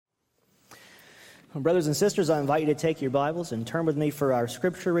Brothers and sisters, I invite you to take your Bibles and turn with me for our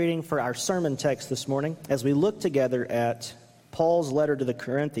scripture reading for our sermon text this morning as we look together at Paul's letter to the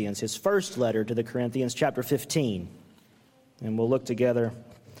Corinthians, his first letter to the Corinthians, chapter 15. And we'll look together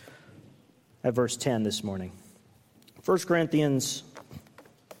at verse 10 this morning. 1 Corinthians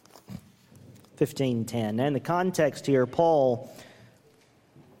 15:10. And the context here, Paul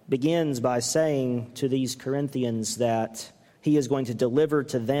begins by saying to these Corinthians that he is going to deliver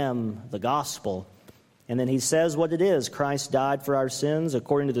to them the gospel. And then he says what it is. Christ died for our sins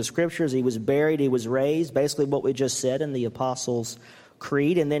according to the Scriptures. He was buried. He was raised. Basically what we just said in the Apostles'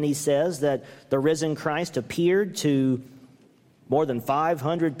 Creed. And then he says that the risen Christ appeared to more than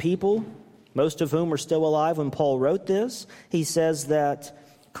 500 people, most of whom were still alive when Paul wrote this. He says that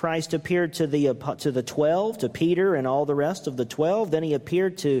Christ appeared to the 12, to Peter and all the rest of the 12. Then he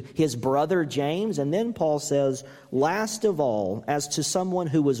appeared to his brother James. And then Paul says, last of all, as to someone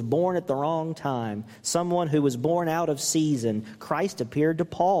who was born at the wrong time, someone who was born out of season, Christ appeared to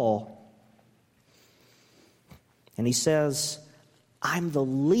Paul. And he says, I'm the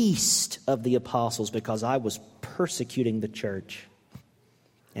least of the apostles because I was persecuting the church.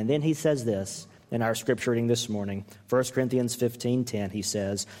 And then he says this in our scripture reading this morning, 1 Corinthians 15:10, he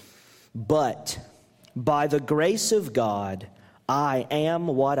says, but by the grace of God, I am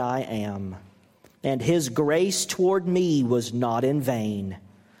what I am, and his grace toward me was not in vain.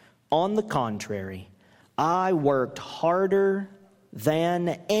 On the contrary, I worked harder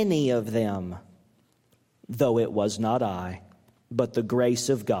than any of them, though it was not I, but the grace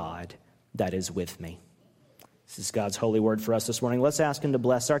of God that is with me. This is God's holy word for us this morning. Let's ask him to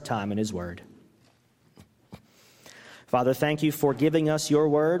bless our time in his word. Father, thank you for giving us your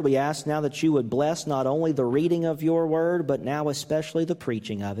word. We ask now that you would bless not only the reading of your word, but now especially the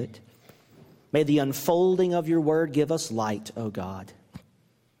preaching of it. May the unfolding of your word give us light, O God,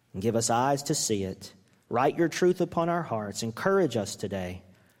 and give us eyes to see it. Write your truth upon our hearts. Encourage us today.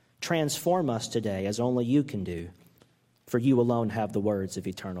 Transform us today as only you can do. For you alone have the words of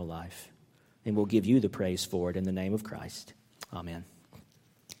eternal life. And we'll give you the praise for it in the name of Christ. Amen.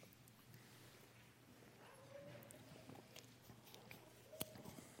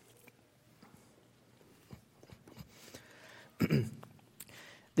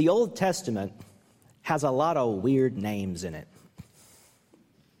 The Old Testament has a lot of weird names in it.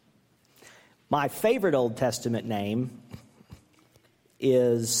 My favorite Old Testament name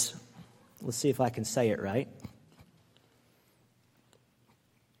is, let's see if I can say it right.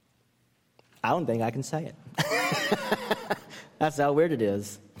 I don't think I can say it. That's how weird it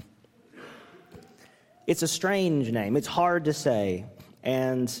is. It's a strange name. It's hard to say.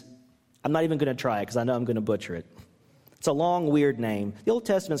 And I'm not even going to try it because I know I'm going to butcher it. It's a long, weird name. The Old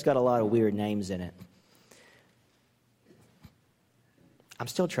Testament's got a lot of weird names in it. I'm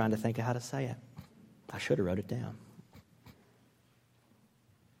still trying to think of how to say it. I should have wrote it down.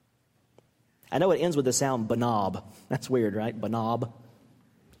 I know it ends with the sound banob. That's weird, right? Banob.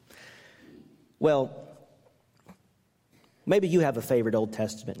 Well, maybe you have a favorite Old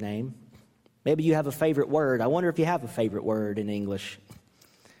Testament name. Maybe you have a favorite word. I wonder if you have a favorite word in English.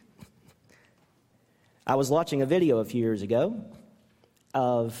 I was watching a video a few years ago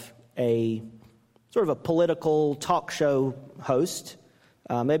of a sort of a political talk show host.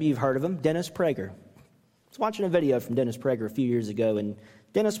 Maybe you've heard of him, Dennis Prager. I was watching a video from Dennis Prager a few years ago, and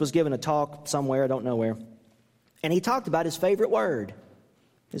Dennis was giving a talk somewhere, I don't know where, and he talked about his favorite word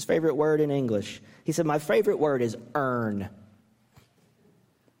in English. He said, my favorite word is earn.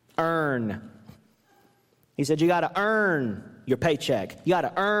 Earn. He said, you got to earn your paycheck. You got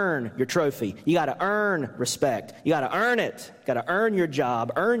to earn your trophy. You got to earn respect. You got to earn it. You got to earn your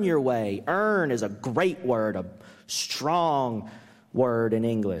job. Earn your way. Earn is a great word, a strong word in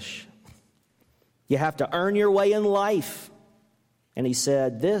English. You have to earn your way in life. And he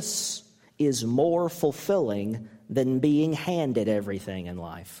said, this is more fulfilling than being handed everything in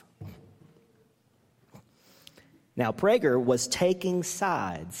life. Now, Prager was taking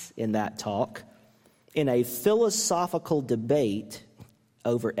sides in that talk in a philosophical debate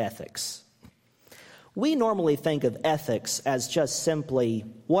over ethics. We normally think of ethics as just simply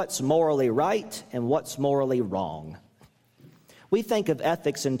what's morally right and what's morally wrong. We think of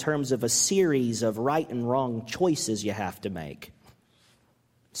ethics in terms of a series of right and wrong choices you have to make.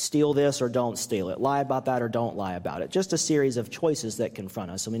 Steal this or don't steal it. Lie about that or don't lie about it. Just a series of choices that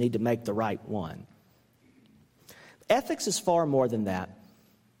confront us, and we need to make the right one. Ethics is far more than that.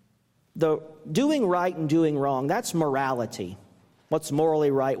 The doing right and doing wrong, that's morality. What's morally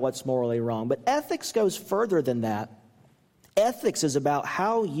right, what's morally wrong. But ethics goes further than that. Ethics is about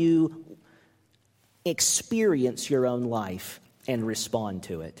how you experience your own life and respond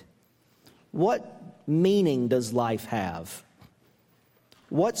to it. What meaning does life have?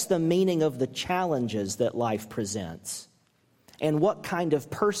 What's the meaning of the challenges that life presents? And what kind of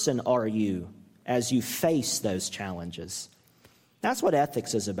person are you as you face those challenges? That's what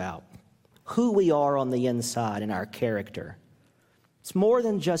ethics is about. Who we are on the inside and our character. It's more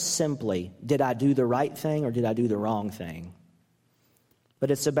than just simply, did I do the right thing or did I do the wrong thing?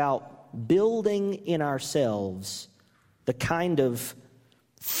 But it's about building in ourselves the kind of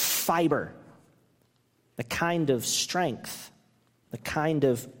fiber, the kind of strength, the kind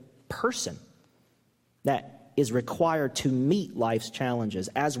of person that is required to meet life's challenges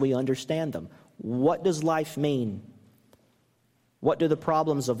as we understand them. What does life mean? What do the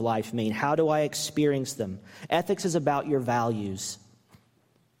problems of life mean? How do I experience them? Ethics is about your values.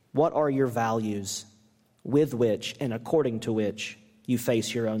 What are your values with which and according to which you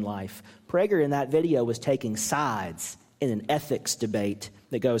face your own life? Prager in that video was taking sides in an ethics debate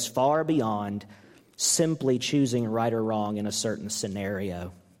that goes far beyond simply choosing right or wrong in a certain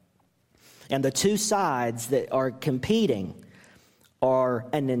scenario. And the two sides that are competing are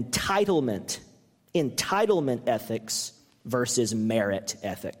an entitlement ethics versus merit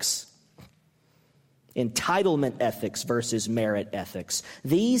ethics. Entitlement ethics versus merit ethics.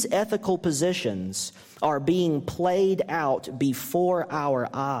 These ethical positions are being played out before our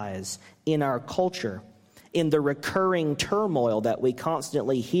eyes in our culture, in the recurring turmoil that we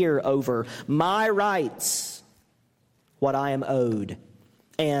constantly hear over my rights, what I am owed,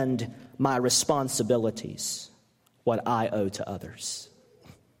 and my responsibilities, what I owe to others.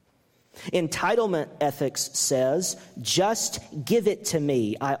 Entitlement ethics says, just give it to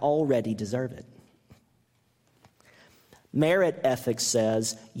me, I already deserve it. Merit ethics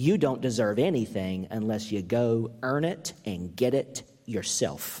says, you don't deserve anything unless you go earn it and get it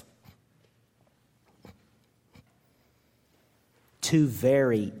yourself. Two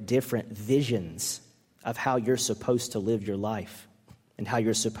very different visions of how you're supposed to live your life and how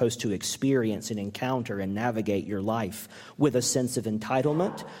you're supposed to experience and encounter and navigate your life with a sense of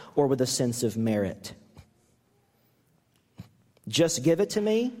entitlement or with a sense of merit. Just give it to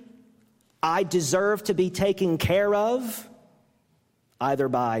me. I deserve to be taken care of either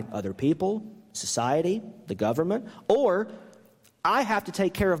by other people, society, the government, or I have to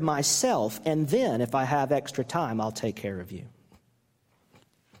take care of myself, and then if I have extra time, I'll take care of you.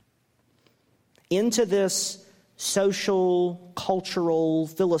 Into this social, cultural,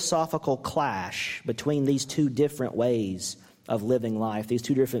 philosophical clash between these two different ways of living life, these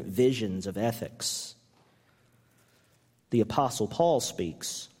two different visions of ethics, the Apostle Paul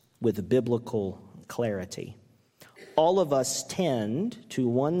speaks with biblical clarity. All of us tend to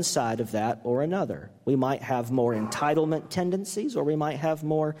one side of that or another. We might have more entitlement tendencies or we might have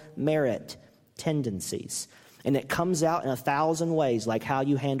more merit tendencies. And it comes out in 1,000 ways, like how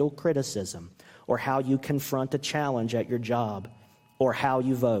you handle criticism or how you confront a challenge at your job or how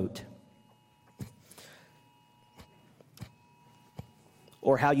you vote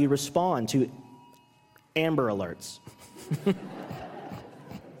or how you respond to Amber Alerts.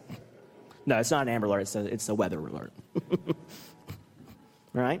 No, it's not an Amber Alert, it's a weather alert.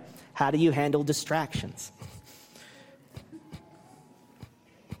 Right? How do you handle distractions?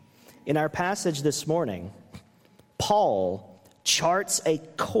 In our passage this morning, Paul charts a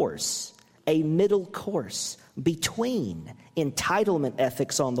course, a middle course between entitlement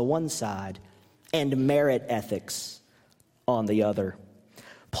ethics on the one side and merit ethics on the other.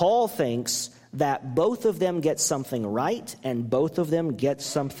 Paul thinks that both of them get something right and both of them get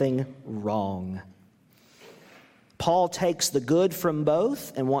something wrong. Paul takes the good from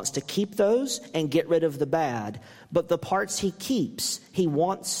both and wants to keep those and get rid of the bad. But the parts he keeps, he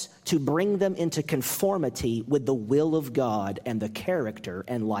wants to bring them into conformity with the will of God and the character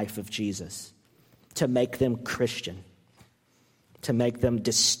and life of Jesus, to make them Christian, to make them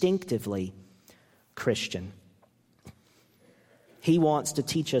distinctively Christian. He wants to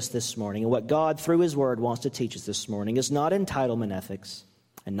teach us this morning, and what God, through His Word, wants to teach us this morning is not entitlement ethics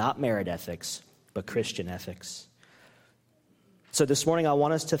and not merit ethics, but Christian ethics. So this morning I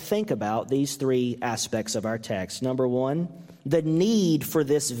want us to think about these three aspects of our text. Number one, the need for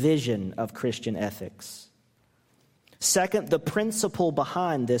this vision of Christian ethics. Second, the principle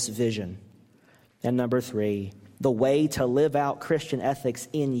behind this vision. And number three, the way to live out Christian ethics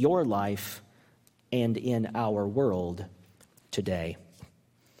in your life and in our world today.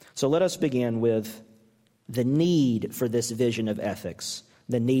 So let us begin with the need for this vision of ethics,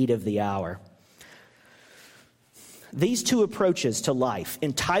 the need of the hour. These two approaches to life,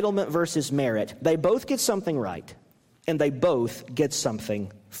 entitlement versus merit, they both get something right, and they both get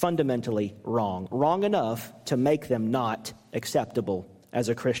something fundamentally wrong. Wrong enough to make them not acceptable as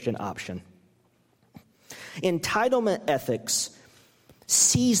a Christian option. Entitlement ethics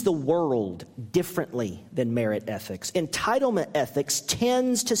sees the world differently than merit ethics. Entitlement ethics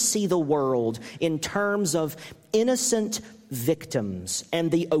tends to see the world in terms of innocent victims and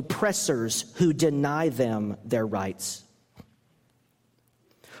the oppressors who deny them their rights.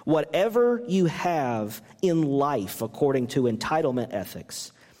 Whatever you have in life, according to entitlement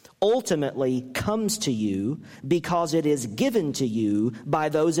ethics, ultimately comes to you because it is given to you by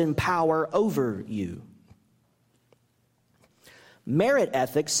those in power over you. Merit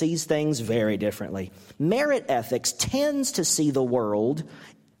ethics sees things very differently. Merit ethics tends to see the world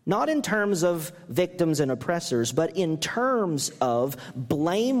not in terms of victims and oppressors, but in terms of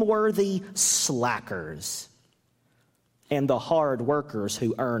blameworthy slackers and the hard workers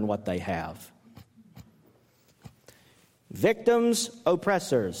who earn what they have. Victims,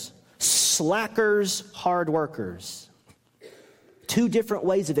 oppressors, slackers, hard workers. Two different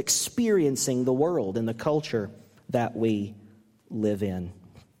ways of experiencing the world and the culture that we live in.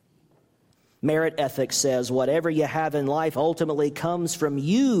 Merit ethics says whatever you have in life ultimately comes from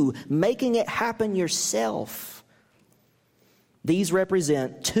you making it happen yourself. These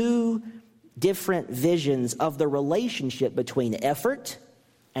represent two different visions of the relationship between effort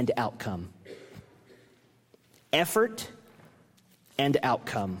and outcome. Effort and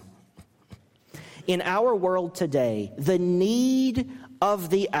outcome. In our world today, the need of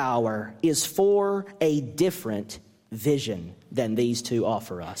the hour is for a different vision than these two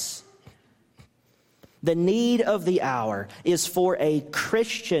offer us. The need of the hour is for a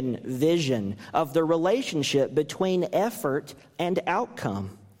Christian vision of the relationship between effort and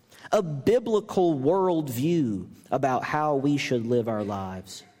outcome, a biblical worldview about how we should live our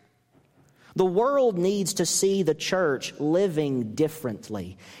lives. The world needs to see the church living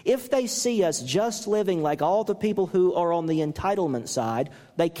differently. If they see us just living like all the people who are on the entitlement side,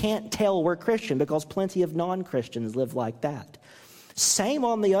 they can't tell we're Christian because plenty of non-Christians live like that. Same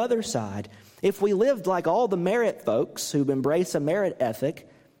on the other side. If we lived like all the merit folks who embrace a merit ethic,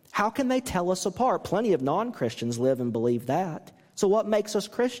 how can they tell us apart? Plenty of non-Christians live and believe that. So what makes us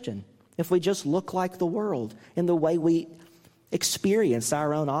Christian? If we just look like the world in the way we experience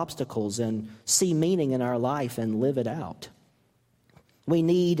our own obstacles and see meaning in our life and live it out. We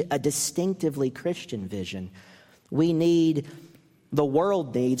need a distinctively Christian vision. The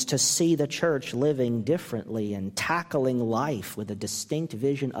world needs to see the church living differently and tackling life with a distinct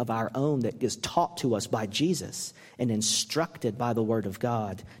vision of our own that is taught to us by Jesus and instructed by the Word of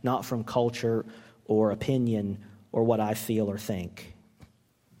God, not from culture or opinion or what I feel or think.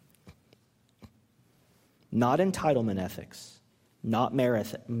 Not entitlement ethics, not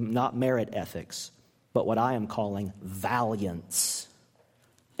merit ethics, but what I am calling valiance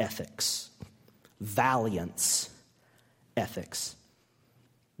ethics. Valiance ethics.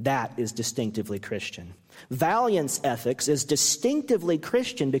 That is distinctively Christian. Valiance ethics is distinctively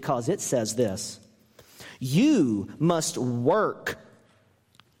Christian because it says this: you must work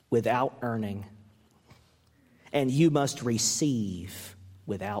without earning, and you must receive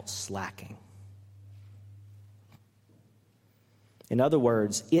without slacking. In other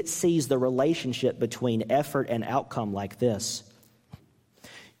words, it sees the relationship between effort and outcome like this.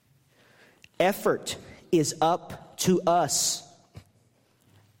 Effort is up to us.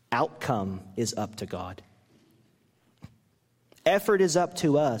 Outcome is up to God. Effort is up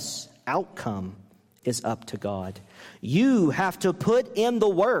to us. Outcome is up to God. You have to put in the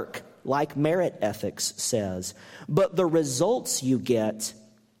work, like merit ethics says, but the results you get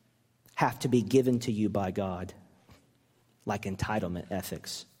have to be given to you by God, like entitlement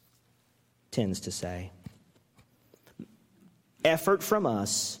ethics tends to say. Effort from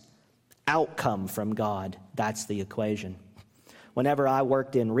us, outcome from God. That's the equation. Whenever I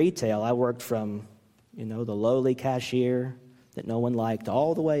worked in retail, I worked from, the lowly cashier that no one liked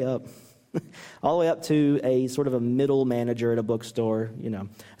all the way up to a sort of a middle manager at a bookstore,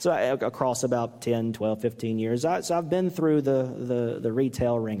 So across about 10, 12, 15 years. So I've been through the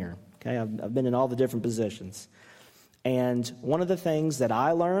retail ringer, okay? I've been in all the different positions. And one of the things that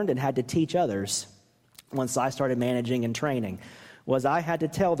I learned and had to teach others once I started managing and training was I had to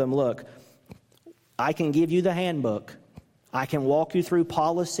tell them, look, I can give you the handbook. I can walk you through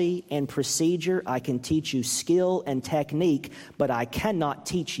policy and procedure. I can teach you skill and technique, but I cannot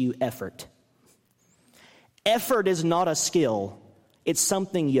teach you effort. Effort is not a skill. It's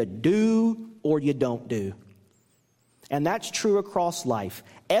something you do or you don't do. And that's true across life.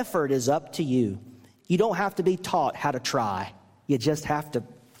 Effort is up to you. You don't have to be taught how to try. You just have to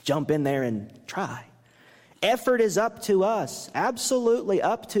jump in there and try. Effort is up to us, absolutely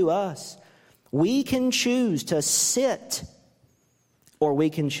up to us. We can choose to sit or we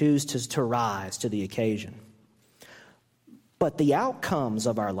can choose to rise to the occasion. But the outcomes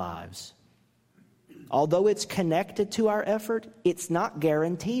of our lives, although it's connected to our effort, it's not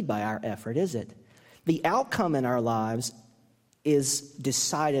guaranteed by our effort, is it? The outcome in our lives is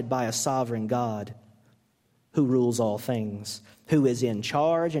decided by a sovereign God who rules all things, who is in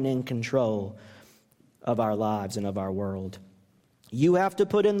charge and in control of our lives and of our world. You have to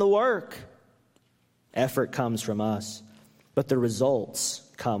put in the work. Effort comes from us, but the results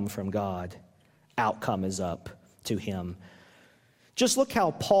come from God. Outcome is up to Him. Just look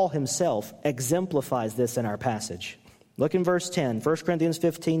how Paul himself exemplifies this in our passage. Look in verse 10, 1 Corinthians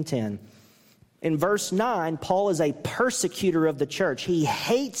 15:10. In verse 9, Paul is a persecutor of the church. He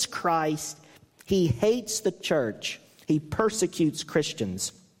hates Christ. He hates the church. He persecutes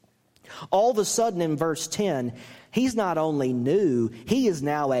Christians. All of a sudden in verse 10, he's not only new, he is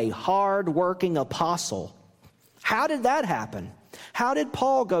now a hard-working apostle. How did that happen? How did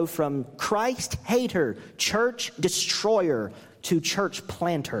Paul go from Christ hater, church destroyer, to church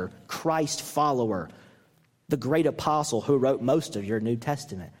planter, Christ follower, the great apostle who wrote most of your New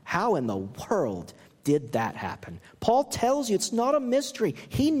Testament? How in the world did that happen? Paul tells you it's not a mystery.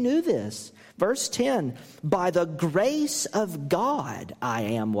 He knew this. Verse 10, by the grace of God, I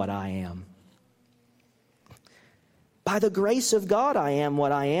am what I am. By the grace of God, I am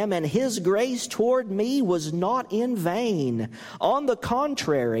what I am, and His grace toward me was not in vain. On the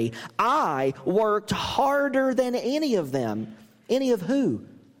contrary, I worked harder than any of them. Any of who?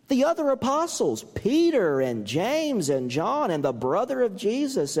 The other apostles, Peter and James and John and the brother of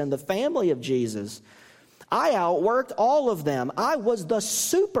Jesus and the family of Jesus. I outworked all of them. I was the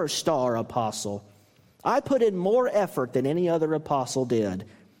superstar apostle. I put in more effort than any other apostle did.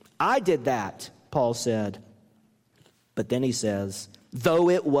 I did that, Paul said. But then he says, though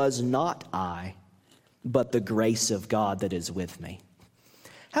it was not I, but the grace of God that is with me.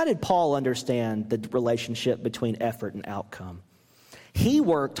 How did Paul understand the relationship between effort and outcome? He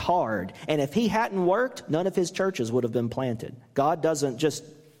worked hard, and if he hadn't worked, none of his churches would have been planted. God doesn't just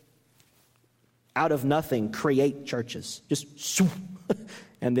out of nothing create churches. Just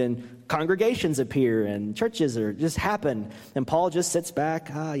and then congregations appear and churches just happen. And Paul just sits back.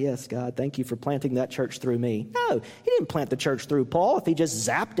 Yes, God, thank you for planting that church through me. No, he didn't plant the church through Paul if he just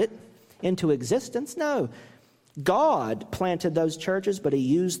zapped it into existence. No, God planted those churches, but he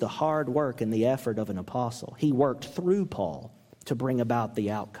used the hard work and the effort of an apostle. He worked through Paul to bring about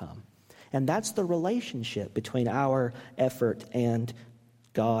the outcome. And that's the relationship between our effort and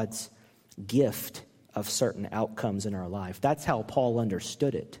God's gift of certain outcomes in our life. That's how Paul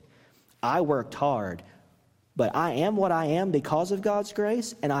understood it. I worked hard, but I am what I am because of God's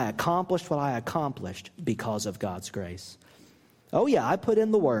grace, and I accomplished what I accomplished because of God's grace. Oh yeah, I put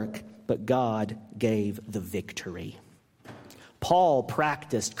in the work, but God gave the victory. Paul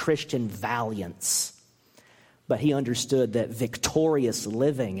practiced Christian valiance, but he understood that victorious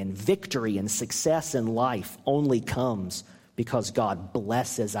living and victory and success in life only comes because God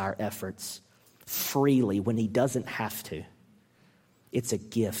blesses our efforts freely when he doesn't have to. It's a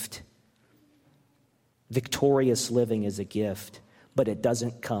gift. Victorious living is a gift, but it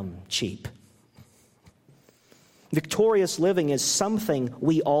doesn't come cheap. Victorious living is something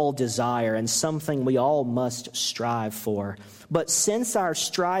we all desire and something we all must strive for. But since our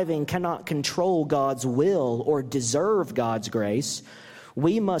striving cannot control God's will or deserve God's grace,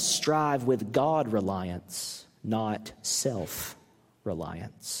 we must strive with God-reliance, not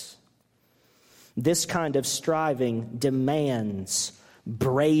self-reliance. This kind of striving demands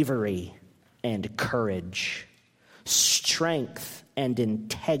bravery and courage, strength and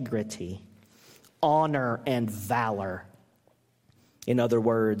integrity, honor and valor. In other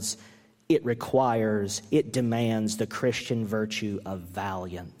words, it demands the Christian virtue of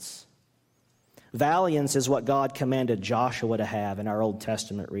valiance. Valiance is what God commanded Joshua to have in our Old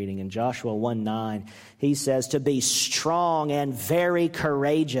Testament reading. In Joshua 1:9, he says to be strong and very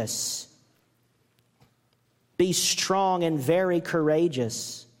courageous. Be strong and very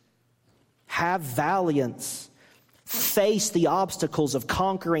courageous. Have valiance. Face the obstacles of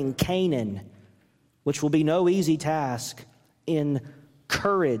conquering Canaan, which will be no easy task, in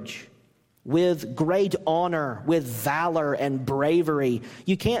courage, with great honor, with valor and bravery.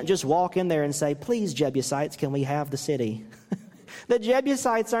 You can't just walk in there and say, please, Jebusites, can we have the city? The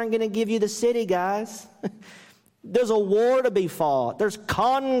Jebusites aren't going to give you the city, guys. There's a war to be fought. There's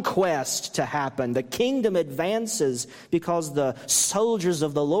conquest to happen. The kingdom advances because the soldiers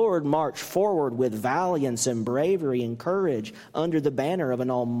of the Lord march forward with valiance and bravery and courage under the banner of an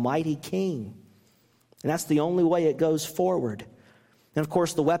almighty king. And that's the only way it goes forward. And of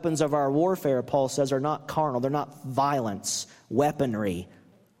course, the weapons of our warfare, Paul says, are not carnal. They're not violence. weaponry,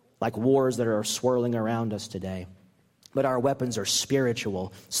 like wars that are swirling around us today. But our weapons are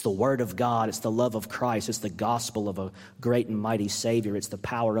spiritual. It's the Word of God. It's the love of Christ. It's the gospel of a great and mighty Savior. It's the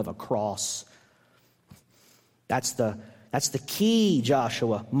power of a cross. That's the key,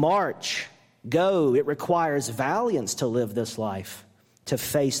 Joshua. March, go. It requires valiance to live this life, to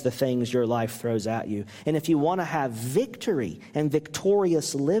face the things your life throws at you. And if you want to have victory and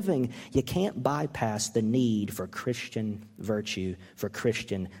victorious living, you can't bypass the need for Christian virtue, for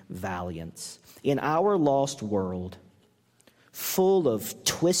Christian valiance. In our lost world, full of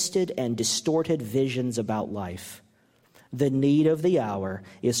twisted and distorted visions about life, the need of the hour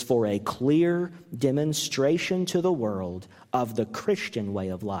is for a clear demonstration to the world of the Christian way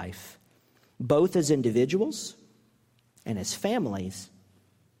of life, both as individuals and as families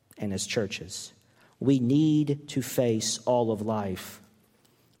and as churches. We need to face all of life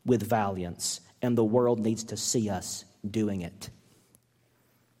with valiance, and the world needs to see us doing it.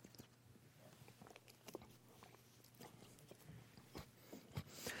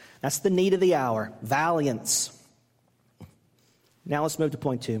 That's the need of the hour, valiance. Now let's move to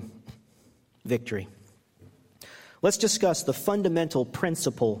point 2, victory. Let's discuss the fundamental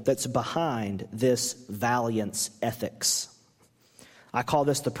principle that's behind this valiance ethics. I call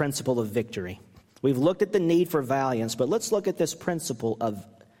this the principle of victory. We've looked at the need for valiance, but let's look at this principle of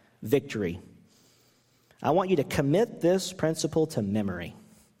victory. I want you to commit this principle to memory.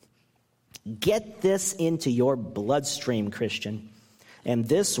 Get this into your bloodstream, Christian, and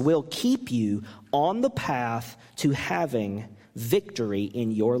this will keep you on the path to having victory in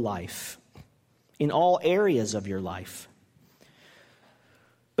your life, in all areas of your life.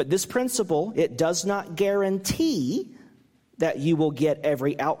 But this principle, it does not guarantee that you will get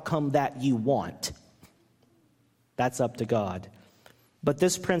every outcome that you want. That's up to God. But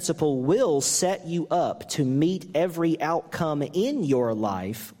this principle will set you up to meet every outcome in your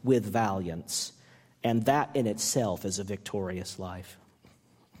life with valiance. And that in itself is a victorious life.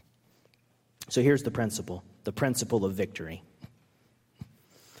 So here's the principle of victory.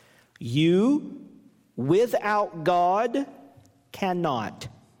 You, without God, cannot.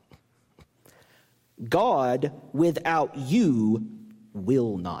 God, without you,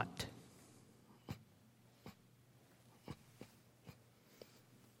 will not.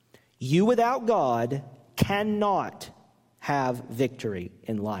 You, without God, cannot have victory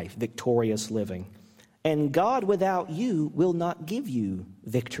in life, victorious living. And God, without you, will not give you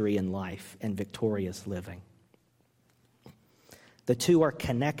victory in life and victorious living. The two are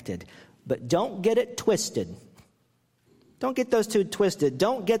connected, but don't get it twisted. Don't get those two twisted.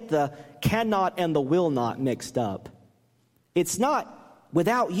 Don't get the cannot and the will not mixed up. It's not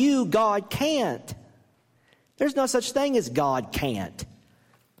without you, God can't. There's no such thing as God can't.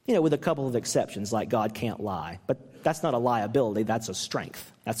 With a couple of exceptions, like God can't lie. But that's not a liability, that's a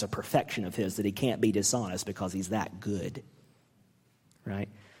strength. That's a perfection of his, that he can't be dishonest because he's that good. Right?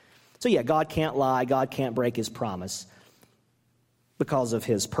 So yeah, God can't lie, God can't break his promise because of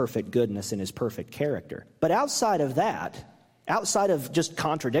his perfect goodness and his perfect character. But outside of that, outside of just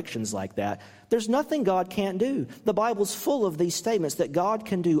contradictions like that, there's nothing God can't do. The Bible's full of these statements that God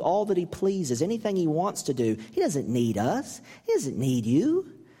can do all that he pleases, anything he wants to do. He doesn't need us. He doesn't need you.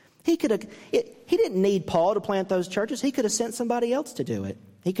 He didn't need Paul to plant those churches. He could have sent somebody else to do it.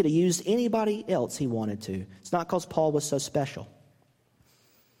 He could have used anybody else he wanted to. It's not because Paul was so special.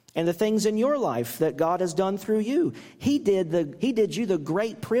 And the things in your life that God has done through you, He did you the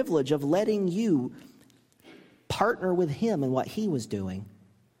great privilege of letting you partner with him in what he was doing.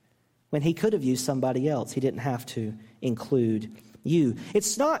 When he could have used somebody else, he didn't have to include you.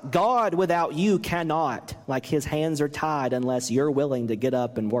 It's not God without you cannot, like his hands are tied unless you're willing to get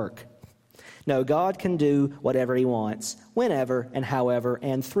up and work. No, God can do whatever he wants, whenever and however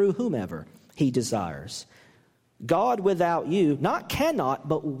and through whomever he desires. God without you, not cannot,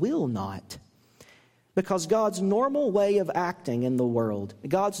 but will not. Because God's normal way of acting in the world,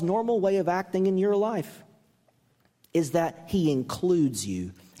 God's normal way of acting in your life, is that he includes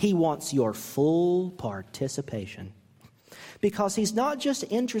you. He wants your full participation. Because he's not just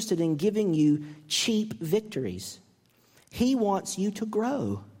interested in giving you cheap victories. He wants you to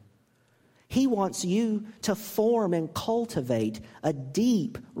grow. He wants you to form and cultivate a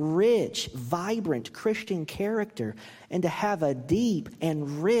deep, rich, vibrant Christian character and to have a deep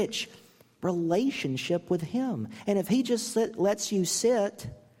and rich relationship with him. And if he just lets you sit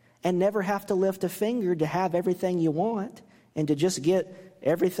and never have to lift a finger to have everything you want and to just get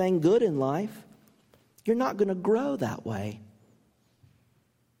everything good in life, you're not going to grow that way.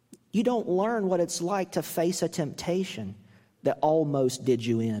 You don't learn what it's like to face a temptation that almost did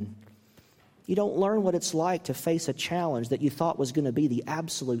you in. You don't learn what it's like to face a challenge that you thought was going to be the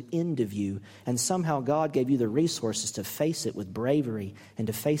absolute end of you, and somehow God gave you the resources to face it with bravery and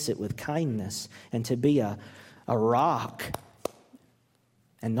to face it with kindness and to be a rock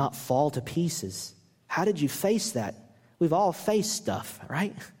and not fall to pieces. How did you face that? We've all faced stuff,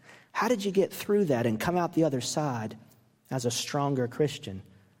 right? How did you get through that and come out the other side as a stronger Christian,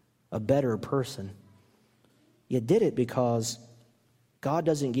 a better person? You did it because God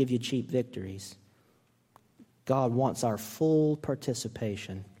doesn't give you cheap victories. God wants our full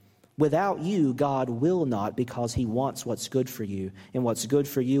participation. Without you, God will not, because he wants what's good for you. And what's good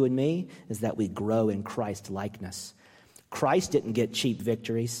for you and me is that we grow in Christ likeness. Christ didn't get cheap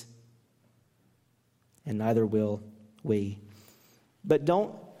victories, and neither will we. But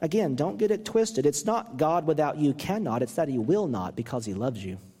don't get it twisted. It's not God without you cannot. It's that he will not, because he loves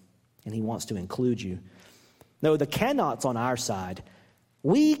you and he wants to include you. No, the cannot's on our side.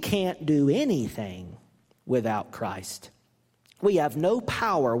 We can't do anything without Christ. We have no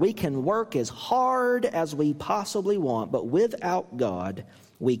power. We can work as hard as we possibly want, but without God,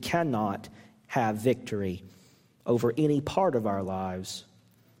 we cannot have victory over any part of our lives.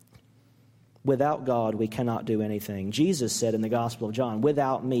 Without God, we cannot do anything. Jesus said in the Gospel of John,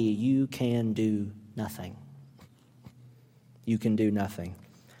 without me, you can do nothing. You can do nothing.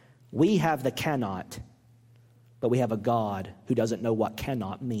 We have the cannot, but we have a God who doesn't know what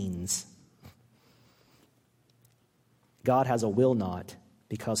cannot means. God has a will not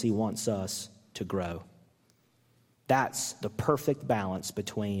because he wants us to grow. That's the perfect balance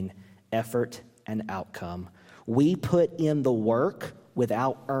between effort and outcome. We put in the work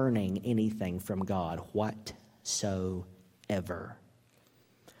without earning anything from God whatsoever.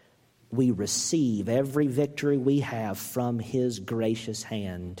 We receive every victory we have from his gracious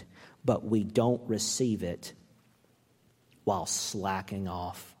hand, but we don't receive it while slacking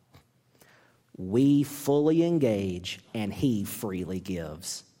off. We fully engage and he freely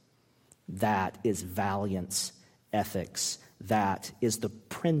gives. That is Valiant's ethics. That is the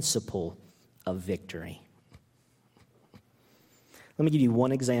principle of victory. Let me give you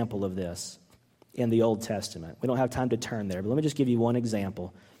one example of this in the Old Testament. We don't have time to turn there, but let me just give you one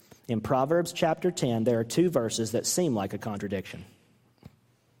example. In Proverbs chapter 10, there are two verses that seem like a contradiction.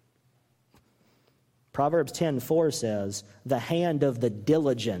 Proverbs 10:4 says, the hand of the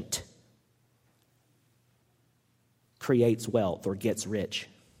diligent creates wealth or gets rich.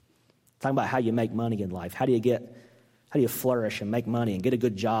 Talking about how you make money in life. How do you flourish and make money and get a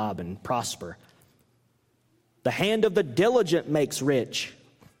good job and prosper? The hand of the diligent makes rich,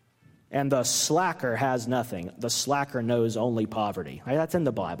 and the slacker has nothing. The slacker knows only poverty. Right? That's in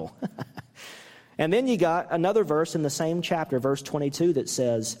the Bible. And then you got another verse in the same chapter, verse 22, that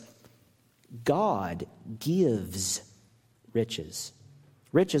says, God gives riches.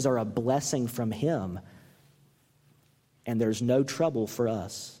 Riches are a blessing from him, and there's no trouble for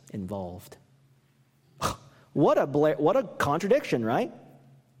us involved. What a contradiction, right?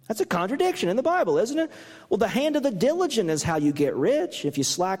 That's a contradiction in the Bible, isn't it? Well, the hand of the diligent is how you get rich. If you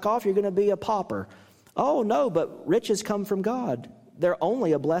slack off, you're going to be a pauper. Oh, no, but riches come from God. They're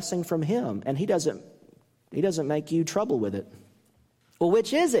only a blessing from him, and he doesn't make you trouble with it. Well,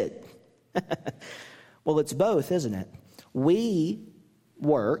 which is it? Well, it's both, isn't it? We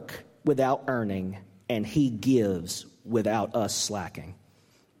work without earning, and he gives without us slacking.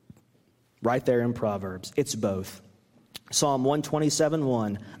 Right there in Proverbs. It's both. Psalm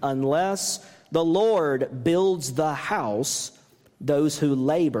 127:1. Unless the Lord builds the house, those who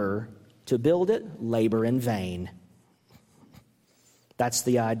labor to build it labor in vain. That's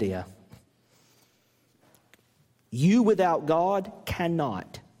the idea. You without God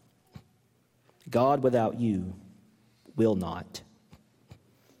cannot. God without you will not.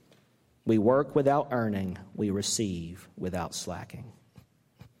 We work without earning. We receive without slacking.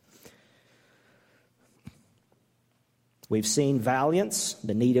 We've seen valiance,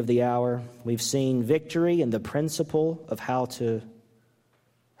 the need of the hour. We've seen victory and the principle of how to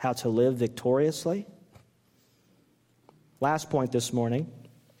live victoriously. Last point this morning.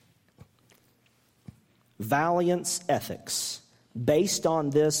 Valiance ethics, based on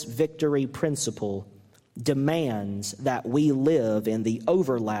this victory principle, demands that we live in the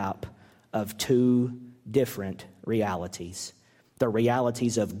overlap of two different realities. The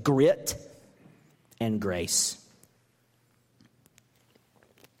realities of grit and grace.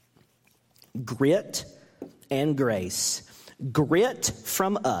 Grit and grace. Grit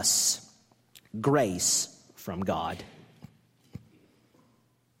from us, grace from God.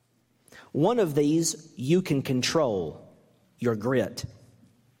 One of these you can control, your grit.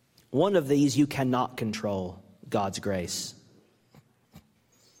 One of these you cannot control, God's grace.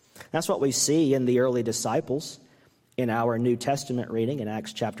 That's what we see in the early disciples in our New Testament reading in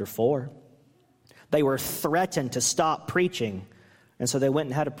Acts chapter 4. They were threatened to stop preaching, and so they went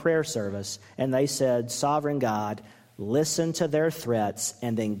and had a prayer service, and they said, Sovereign God, listen to their threats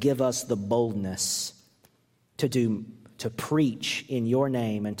and then give us the boldness to preach in your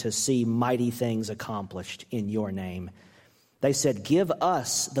name and to see mighty things accomplished in your name. They said, give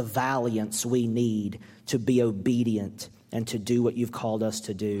us the valiance we need to be obedient and to do what you've called us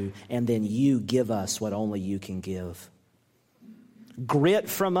to do, and then you give us what only you can give. Grit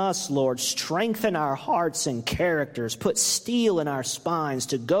from us, Lord. Strengthen our hearts and characters. Put steel in our spines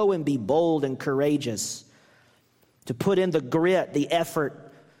to go and be bold and courageous. To put in the grit, the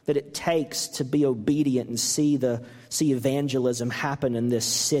effort that it takes to be obedient and see evangelism happen in this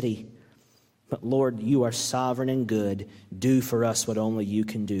city. But Lord, you are sovereign and good. Do for us what only you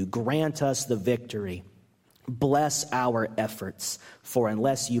can do. Grant us the victory. Bless our efforts, for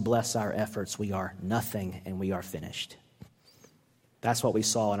unless you bless our efforts, we are nothing and we are finished. That's what we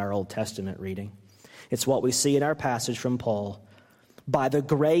saw in our Old Testament reading. It's what we see in our passage from Paul. By the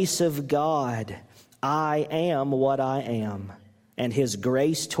grace of God, I am what I am, and his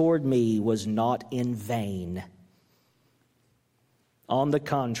grace toward me was not in vain. On the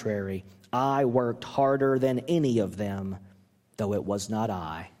contrary, I worked harder than any of them, though it was not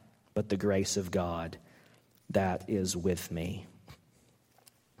I, but the grace of God that is with me.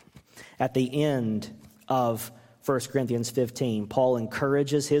 At the end of 1 Corinthians 15, Paul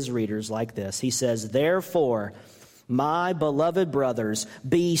encourages his readers like this. He says, therefore, my beloved brothers,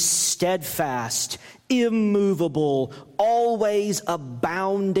 be steadfast, immovable, always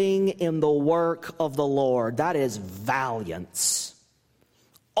abounding in the work of the Lord. That is valiance.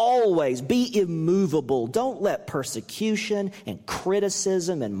 Always be immovable. Don't let persecution and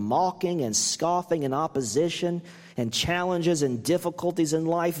criticism and mocking and scoffing and opposition and challenges and difficulties in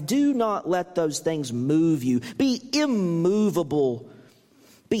life, do not let those things move you. Be immovable.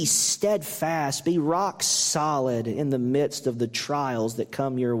 Be steadfast. Be rock solid in the midst of the trials that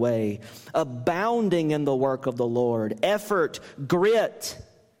come your way. Abounding in the work of the Lord. Effort, grit.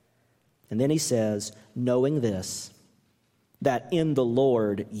 And then he says, knowing this, that in the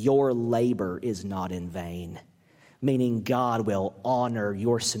Lord your labor is not in vain. Meaning God will honor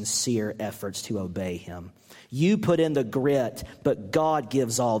your sincere efforts to obey him. You put in the grit, but God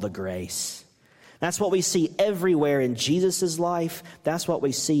gives all the grace. That's what we see everywhere in Jesus' life. That's what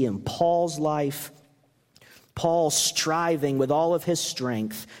we see in Paul's life. Paul striving with all of his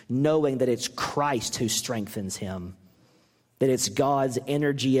strength, knowing that it's Christ who strengthens him, that it's God's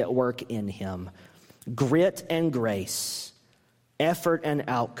energy at work in him. Grit and grace, effort and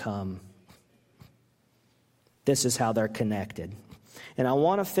outcome. This is how they're connected. And I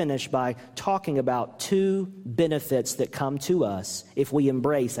want to finish by talking about two benefits that come to us if we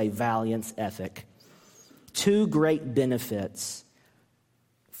embrace a valiance ethic. Two great benefits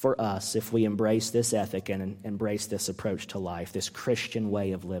for us if we embrace this ethic and embrace this approach to life, this Christian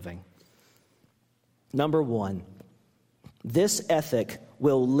way of living. Number one, this ethic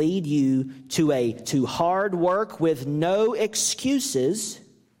will lead you to hard work with no excuses,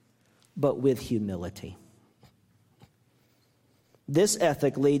 but with humility. This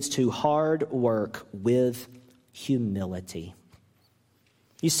ethic leads to hard work with humility.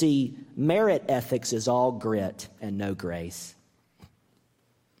 You see, merit ethics is all grit and no grace.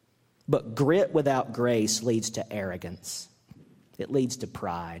 But grit without grace leads to arrogance. It leads to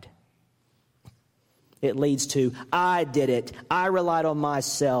pride. It leads to, I did it, I relied on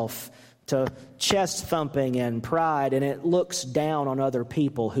myself, to chest thumping and pride, and it looks down on other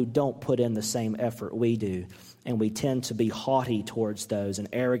people who don't put in the same effort we do. And we tend to be haughty towards those and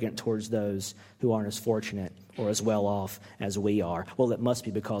arrogant towards those who aren't as fortunate or as well off as we are. Well, it must be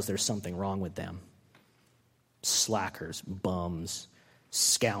because there's something wrong with them. Slackers, bums,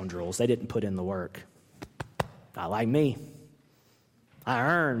 scoundrels, they didn't put in the work. Not like me. I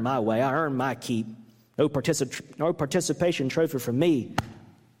earned my way, I earned my keep. No participation trophy for me.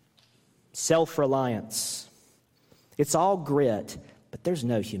 Self-reliance. It's all grit, but there's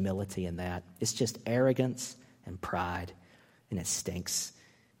no humility in that. It's just arrogance and pride, and it stinks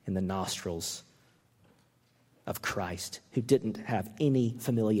in the nostrils of Christ, who didn't have any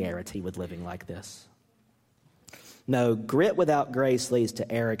familiarity with living like this. No, grit without grace leads to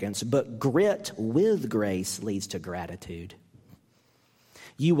arrogance, but grit with grace leads to gratitude.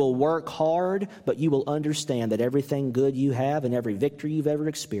 You will work hard, but you will understand that everything good you have and every victory you've ever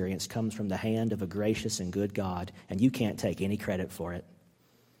experienced comes from the hand of a gracious and good God, and you can't take any credit for it.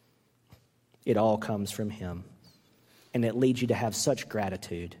 It all comes from him. And it leads you to have such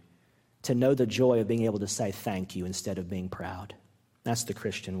gratitude, to know the joy of being able to say thank you instead of being proud. That's the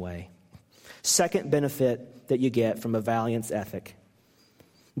Christian way. Second benefit that you get from a valiance ethic.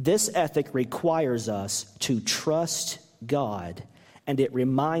 This ethic requires us to trust God, and it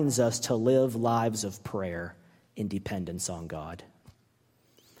reminds us to live lives of prayer in dependence on God.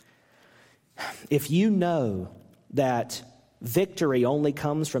 If you know that victory only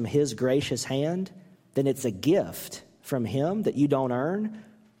comes from His gracious hand, then it's a gift from Him that you don't earn.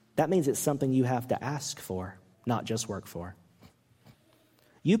 That means it's something you have to ask for, not just work for.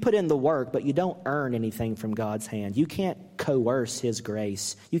 You put in the work, but you don't earn anything from God's hand. You can't coerce His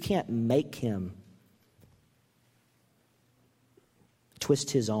grace. You can't make Him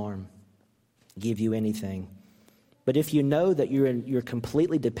twist His arm, give you anything. But if you know that you're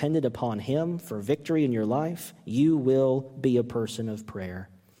completely dependent upon Him for victory in your life, you will be a person of prayer.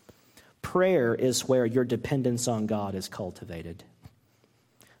 Prayer is where your dependence on God is cultivated.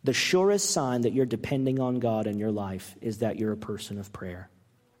 The surest sign that you're depending on God in your life is that you're a person of prayer.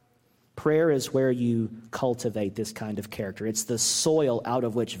 Prayer is where you cultivate this kind of character. It's the soil out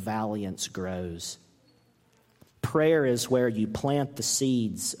of which valiance grows. Prayer is where you plant the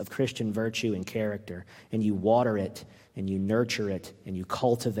seeds of Christian virtue and character, and you water it, and you nurture it, and you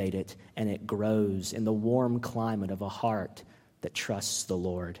cultivate it, and it grows in the warm climate of a heart that trusts the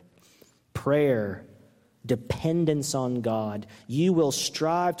Lord. Prayer, dependence on God. You will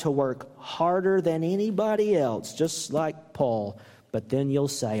strive to work harder than anybody else, just like Paul, but then you'll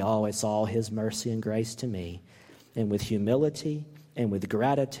say, oh, it's all His mercy and grace to me. And with humility and with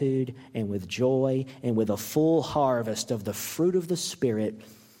gratitude and with joy and with a full harvest of the fruit of the Spirit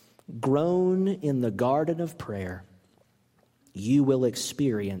grown in the garden of prayer, you will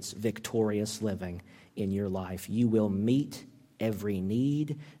experience victorious living in your life. You will meet every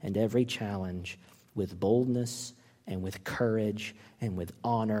need and every challenge with boldness and with courage and with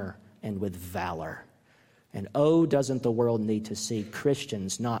honor and with valor. And oh, doesn't the world need to see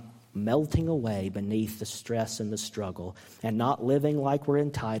Christians not melting away beneath the stress and the struggle, and not living like we're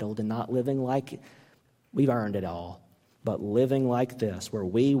entitled, and not living like we've earned it all, but living like this, where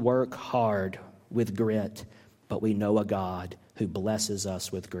we work hard with grit, but we know a God who blesses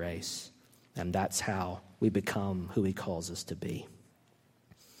us with grace. And that's how we become who He calls us to be.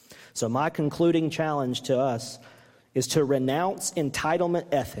 So my concluding challenge to us is to renounce entitlement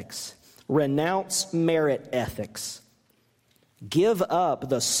ethics, renounce merit ethics, give up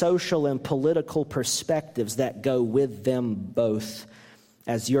the social and political perspectives that go with them both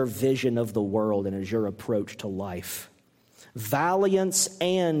as your vision of the world and as your approach to life. Valiance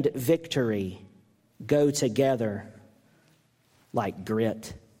and victory go together like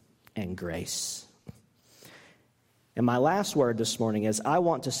grit and grace. And my last word this morning is I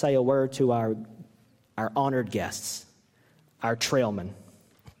want to say a word to our honored guests, our trailmen.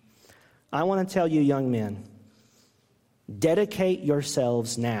 I want to tell you, young men, dedicate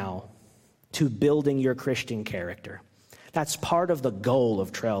yourselves now to building your Christian character. That's part of the goal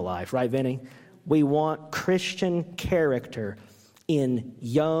of trail life, right, Vinny? We want Christian character in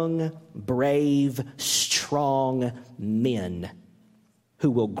young, brave, strong men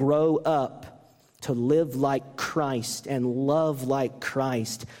who will grow up to live like Christ and love like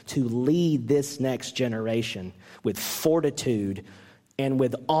Christ, to lead this next generation with fortitude and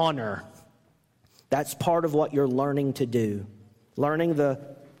with honor. That's part of what you're learning to do. Learning the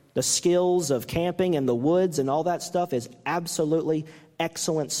skills of camping in the woods and all that stuff is absolutely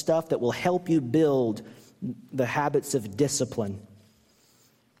excellent stuff that will help you build the habits of discipline.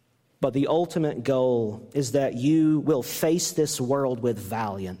 But the ultimate goal is that you will face this world with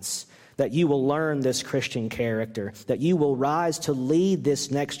valiance, that you will learn this Christian character, that you will rise to lead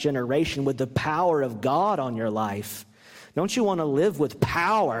this next generation with the power of God on your life. Don't you want to live with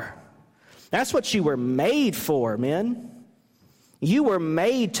power? That's what you were made for, men. You were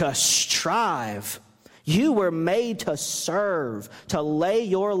made to strive. You were made to serve, to lay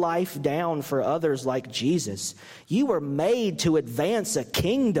your life down for others like Jesus. You were made to advance a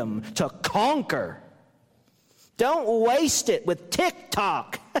kingdom, to conquer. Don't waste it with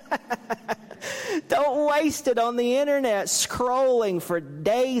TikTok. Don't waste it on the internet scrolling for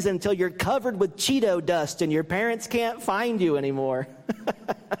days until you're covered with Cheeto dust and your parents can't find you anymore.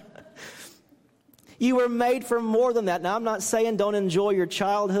 You were made for more than that. Now, I'm not saying don't enjoy your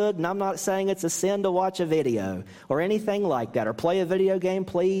childhood, and I'm not saying it's a sin to watch a video or anything like that, or play a video game.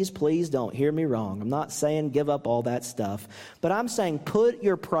 Please don't hear me wrong. I'm not saying give up all that stuff. But I'm saying put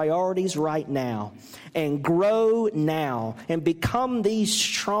your priorities right now and grow now and become these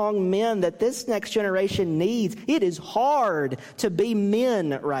strong men that this next generation needs. It is hard to be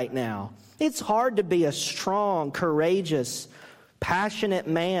men right now. It's hard to be a strong, courageous, Passionate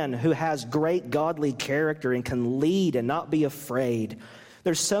man who has great godly character and can lead and not be afraid.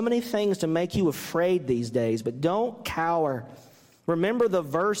 There's so many things to make you afraid these days, but don't cower. Remember the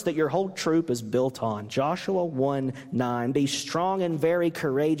verse that your whole troop is built on, Joshua 1:9. Be strong and very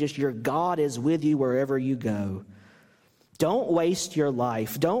courageous. Your God is with you wherever you go. Don't waste your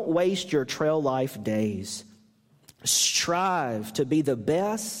life. Don't waste your trail life days. Strive to be the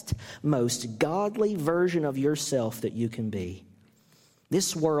best, most godly version of yourself that you can be.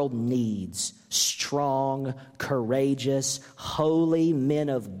 This world needs strong, courageous, holy men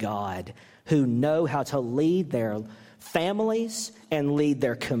of God who know how to lead their families and lead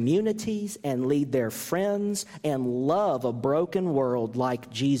their communities and lead their friends and love a broken world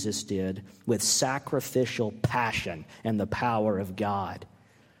like Jesus did with sacrificial passion and the power of God.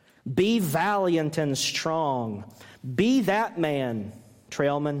 Be valiant and strong. Be that man,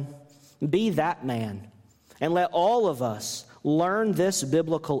 trailman. Be that man. And let all of us learn this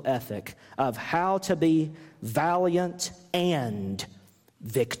biblical ethic of how to be valiant and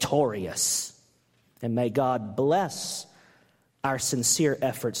victorious. And may God bless our sincere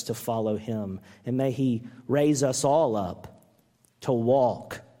efforts to follow him. And may he raise us all up to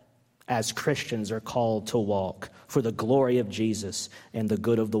walk as Christians are called to walk for the glory of Jesus and the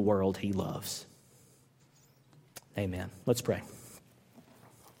good of the world he loves. Amen. Let's pray.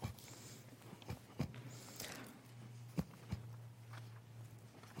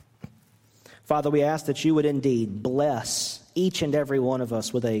 Father, we ask that you would indeed bless each and every one of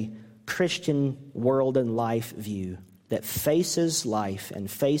us with a Christian world and life view that faces life and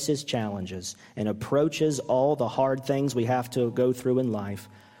faces challenges and approaches all the hard things we have to go through in life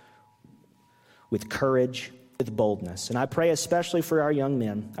with courage, with boldness. And I pray especially for our young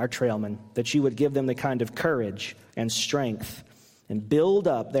men, our trailmen, that you would give them the kind of courage and strength and build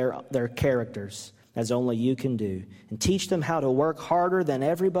up their characters as only you can do, and teach them how to work harder than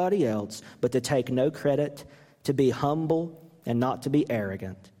everybody else, but to take no credit, to be humble and not to be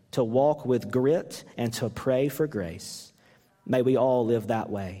arrogant, to walk with grit and to pray for grace. May we all live that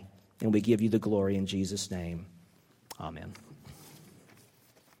way, and we give you the glory in Jesus' name. Amen.